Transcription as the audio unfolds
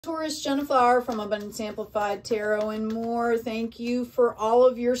Taurus, Jenna Flower from Abundance Amplified Tarot and more. Thank you for all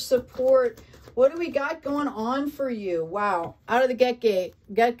of your support. What do we got going on for you? Wow. Out of the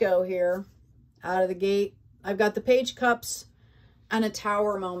get-go here. Out of the gate. I've got the Page Cups and a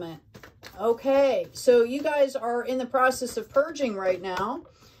Tower moment. Okay. So you guys are in the process of purging right now.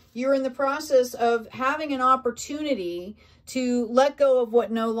 You're in the process of having an opportunity to let go of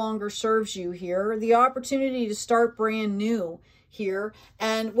what no longer serves you here. The opportunity to start brand new here.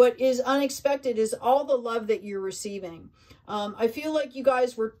 And what is unexpected is all the love that you're receiving. I feel like you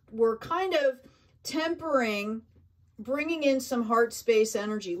guys were kind of tempering, bringing in some heart space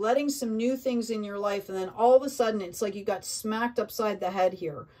energy, letting some new things in your life. And then all of a sudden, it's like you got smacked upside the head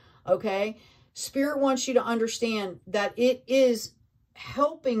here. Okay. Spirit wants you to understand that it is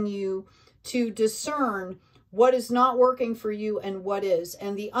helping you to discern what is not working for you and what is.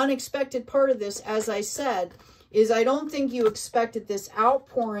 And the unexpected part of this, as I said, is I don't think you expected this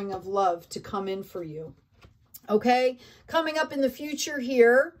outpouring of love to come in for you. Okay? Coming up in the future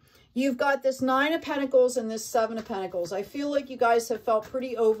here, you've got this 9 of Pentacles and this 7 of Pentacles. I feel like you guys have felt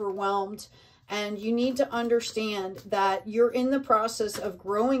pretty overwhelmed, and you need to understand that you're in the process of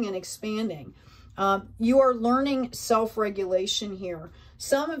growing and expanding. You are learning self-regulation here.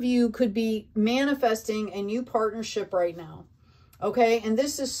 Some of you could be manifesting a new partnership right now. Okay? And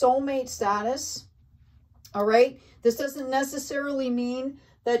this is soulmate status. All right. This doesn't necessarily mean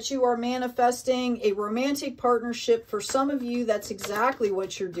that you are manifesting a romantic partnership. For some of you, that's exactly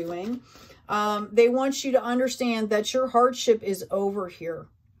what you're doing. They want you to understand that your hardship is over here.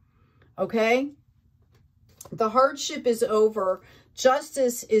 Okay. The hardship is over.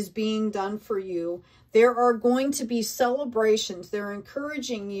 Justice is being done for you. There are going to be celebrations. They're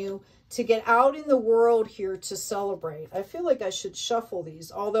encouraging you to get out in the world here to celebrate. I feel like I should shuffle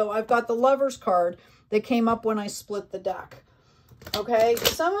these, although I've got the Lovers card that came up when I split the deck. Okay,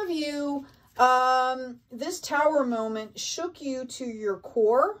 some of you, this Tower moment shook you to your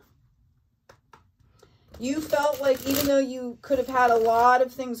core. You felt like even though you could have had a lot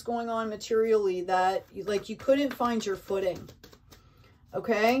of things going on materially, that like you couldn't find your footing.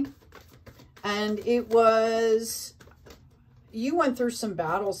 Okay, and it was, you went through some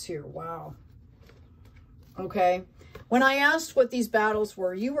battles here. Wow. Okay. When I asked what these battles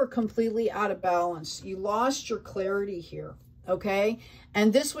were, you were completely out of balance. You lost your clarity here, okay?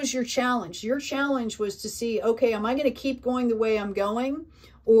 And this was your challenge. Your challenge was to see, okay, am I going to keep going the way I'm going,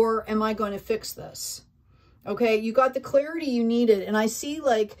 or am I going to fix this? Okay, you got the clarity you needed, and I see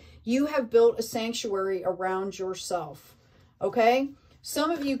like you have built a sanctuary around yourself, okay?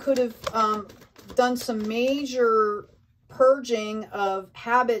 Some of you could have done some major purging of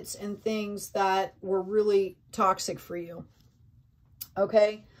habits and things that were really toxic for you.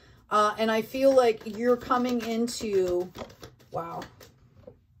 Okay. And I feel like you're coming into, wow.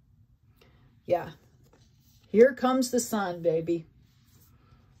 Yeah. Here comes the sun, baby.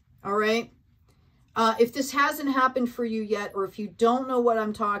 All right. If this hasn't happened for you yet, or if you don't know what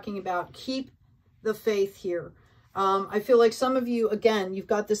I'm talking about, keep the faith here. I feel like some of you, again, you've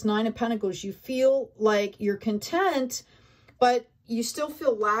got this 9 of Pentacles. You feel like you're content, but you still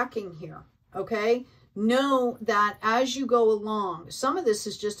feel lacking here, okay? Know that as you go along, some of this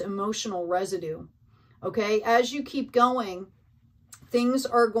is just emotional residue, okay? As you keep going, things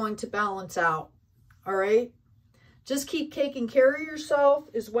are going to balance out, all right? Just keep taking care of yourself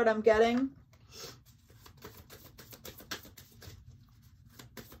is what I'm getting.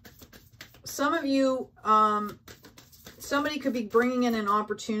 Some of you, somebody could be bringing in an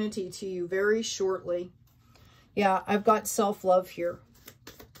opportunity to you very shortly. Yeah, I've got self-love here.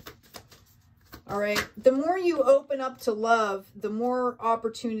 All right. The more you open up to love, the more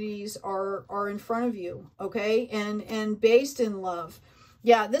opportunities are in front of you. Okay. And based in love.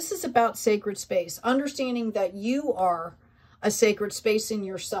 Yeah, this is about sacred space. Understanding that you are a sacred space in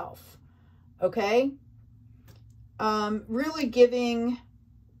yourself. Okay. Really giving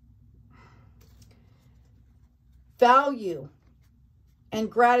value and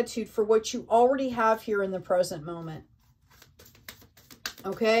gratitude for what you already have here in the present moment.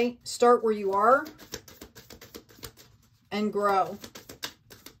 Okay? Start where you are and grow.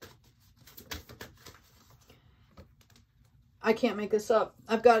 I can't make this up.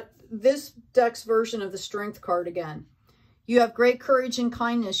 I've got this deck's version of the Strength card again. You have great courage and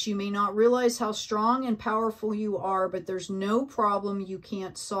kindness. You may not realize how strong and powerful you are, but there's no problem you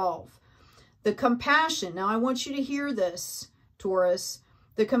can't solve. The compassion. Now, I want you to hear this, Taurus.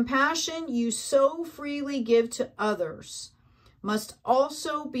 The compassion you so freely give to others must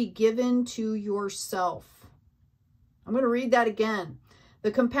also be given to yourself. I'm going to read that again.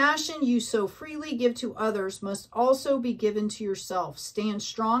 The compassion you so freely give to others must also be given to yourself. Stand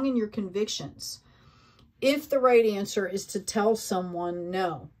strong in your convictions. If the right answer is to tell someone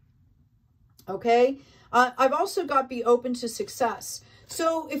no. Okay? I've also got be open to success.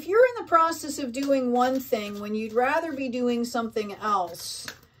 So if you're in the process of doing one thing when you'd rather be doing something else,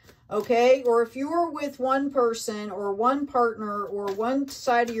 okay? Or if you're with one person or one partner or one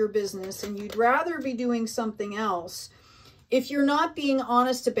side of your business and you'd rather be doing something else, if you're not being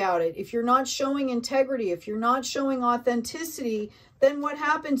honest about it, if you're not showing integrity, if you're not showing authenticity, then what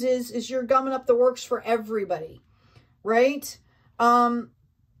happens is you're gumming up the works for everybody, right?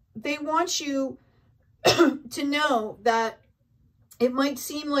 They want you to know that it might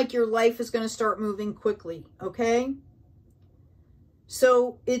seem like your life is going to start moving quickly, okay?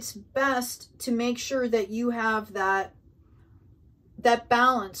 So it's best to make sure that you have that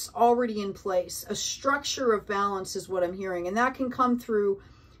balance already in place. A structure of balance is what I'm hearing. And that can come through,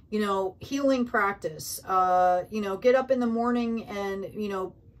 you know, healing practice. You know, get up in the morning and, you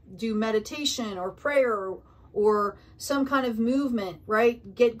know, do meditation or prayer or some kind of movement,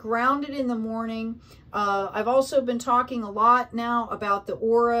 right? Get grounded in the morning. I've also been talking a lot now about the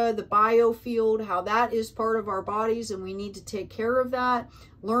aura, the biofield, how that is part of our bodies and we need to take care of that.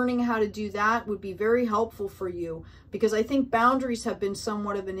 Learning how to do that would be very helpful for you because I think boundaries have been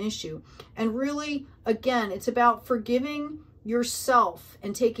somewhat of an issue. And really, again, it's about forgiving yourself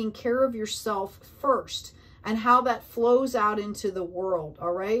and taking care of yourself first and how that flows out into the world,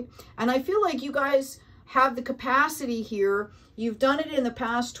 all right? And I feel like you guys have the capacity here. You've done it in the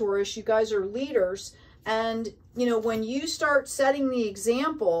past, Taurus. You guys are leaders. And, you know, when you start setting the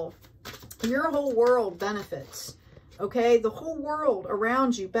example, your whole world benefits. Okay? The whole world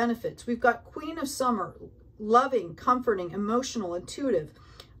around you benefits. We've got Queen of Summer, loving, comforting, emotional, intuitive.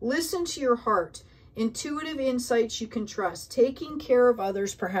 Listen to your heart. Intuitive insights you can trust. Taking care of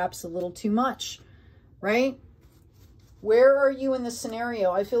others perhaps a little too much, right? Where are you in the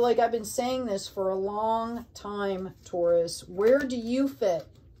scenario? I feel like I've been saying this for a long time, Taurus. Where do you fit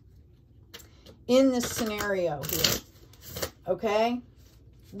in this scenario here? Okay?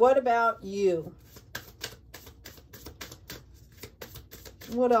 What about you?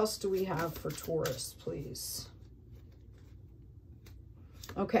 What else do we have for Taurus, please?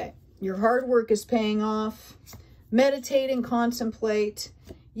 Okay. Your hard work is paying off. Meditate and contemplate.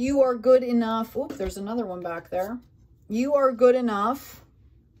 You are good enough. Oop, there's another one back there. You are good enough,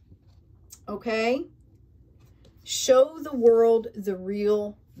 okay? Show the world the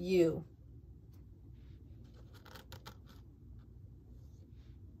real you.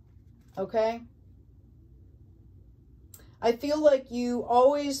 Okay? I feel like you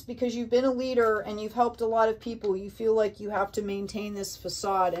always, because you've been a leader and you've helped a lot of people, you feel like you have to maintain this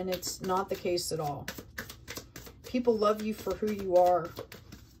facade, and it's not the case at all. People love you for who you are,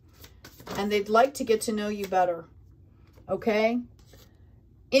 and they'd like to get to know you better. Okay?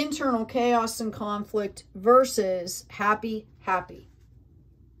 Internal chaos and conflict versus happy, happy.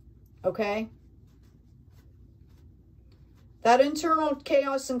 Okay? That internal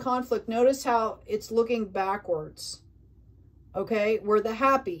chaos and conflict, notice how it's looking backwards. Okay? Where the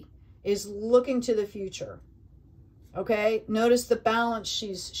happy is looking to the future. Okay? Notice the balance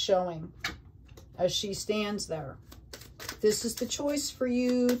she's showing as she stands there. This is the choice for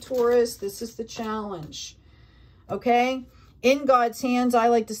you, Taurus. This is the challenge. Okay? In God's hands, I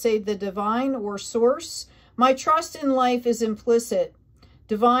like to say the divine or source. My trust in life is implicit.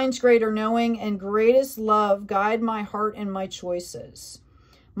 Divine's greater knowing and greatest love guide my heart and my choices.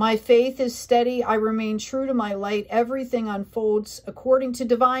 My faith is steady. I remain true to my light. Everything unfolds according to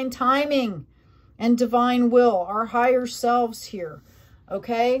divine timing and divine will, our higher selves here.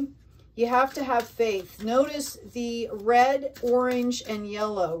 Okay? You have to have faith. Notice the red, orange, and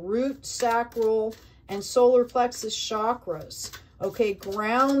yellow. Root, sacral, and solar plexus chakras. Okay,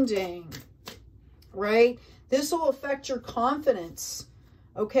 grounding, right? This will affect your confidence.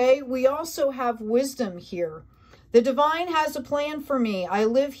 Okay, we also have wisdom here. The divine has a plan for me. I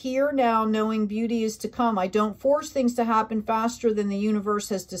live here now knowing beauty is to come. I don't force things to happen faster than the universe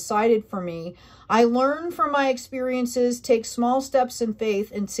has decided for me. I learn from my experiences, take small steps in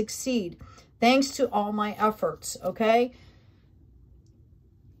faith, and succeed thanks to all my efforts, okay?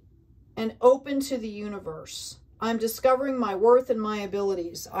 And open to the universe. I'm discovering my worth and my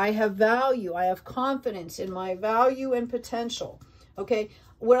abilities. I have value. I have confidence in my value and potential. Okay,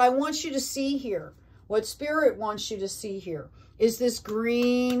 what I want you to see here, what Spirit wants you to see here, is this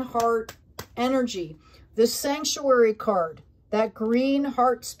green heart energy, the sanctuary card, that green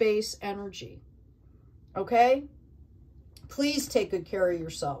heart space energy. Okay? Please take good care of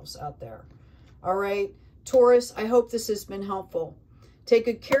yourselves out there. All right? Taurus, I hope this has been helpful. Take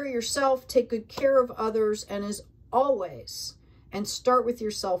good care of yourself, take good care of others, and as always, and start with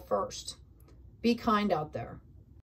yourself first. Be kind out there.